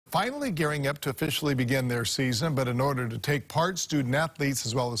finally gearing up to officially begin their season. But in order to take part, student athletes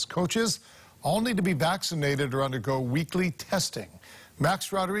as well as coaches all need to be vaccinated or undergo weekly testing.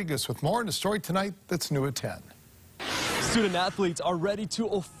 Max Rodriguez with more in a story tonight that's new at 10. Student athletes are ready to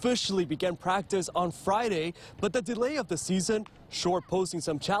officially begin practice on Friday, but the delay of the season sure posing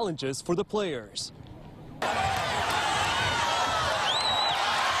some challenges for the players.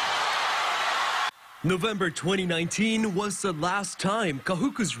 November 2019 was the last time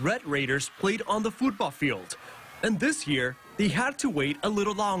Kahuku's Red Raiders played on the football field. And this year, they had to wait a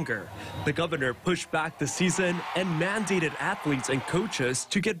little longer. The governor pushed back the season and mandated athletes and coaches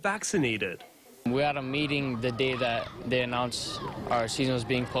to get vaccinated. We had a meeting the day that they announced our season was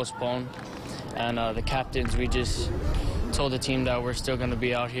being postponed. And the captains, we just told the team that we're still going to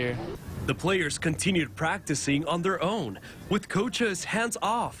be out here. The players continued practicing on their own, with coaches hands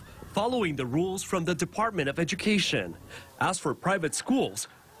off, following the rules from the Department of Education. As for private schools,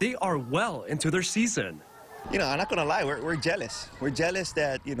 they are well into their season. I'm not going to lie, we're jealous. We're jealous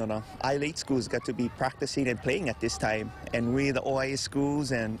that, the elite schools got to be practicing and playing at this time. And we, the OIA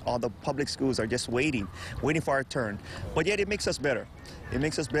schools and all the public schools are just waiting for our turn. But yet it makes us better. It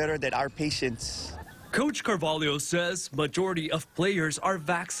makes us better that our patience. Coach Carvalho says majority of players are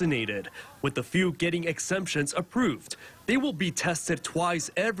vaccinated, with a few getting exemptions approved. They will be tested twice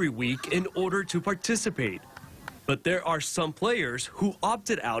every week in order to participate. But there are some players who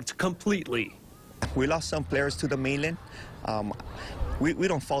opted out completely. We lost some players to the mainland. We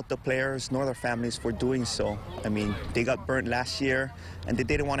don't fault the players nor their families for doing so. I mean, they got burnt last year and they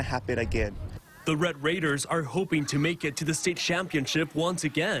didn't want to happen again. The Red Raiders are hoping to make it to the state championship once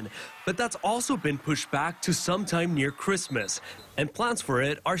again, but that's also been pushed back to sometime near Christmas, and plans for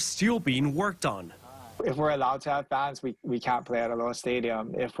it are still being worked on. If we're allowed to have fans, we can't play at a little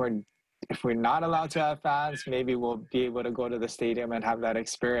stadium. If we're not allowed to have fans, maybe we'll be able to go to the stadium and have that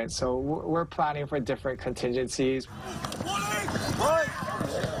experience. So we're planning for different contingencies.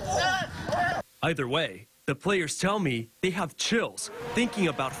 Either way, the players tell me they have chills thinking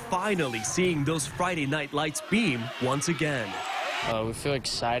about finally seeing those Friday night lights beam once again. We feel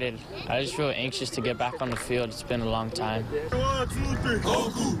excited. I just feel anxious to get back on the field. It's been a long time.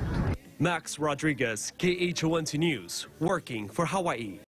 Max Rodriguez, KHON2 News, working for Hawaii.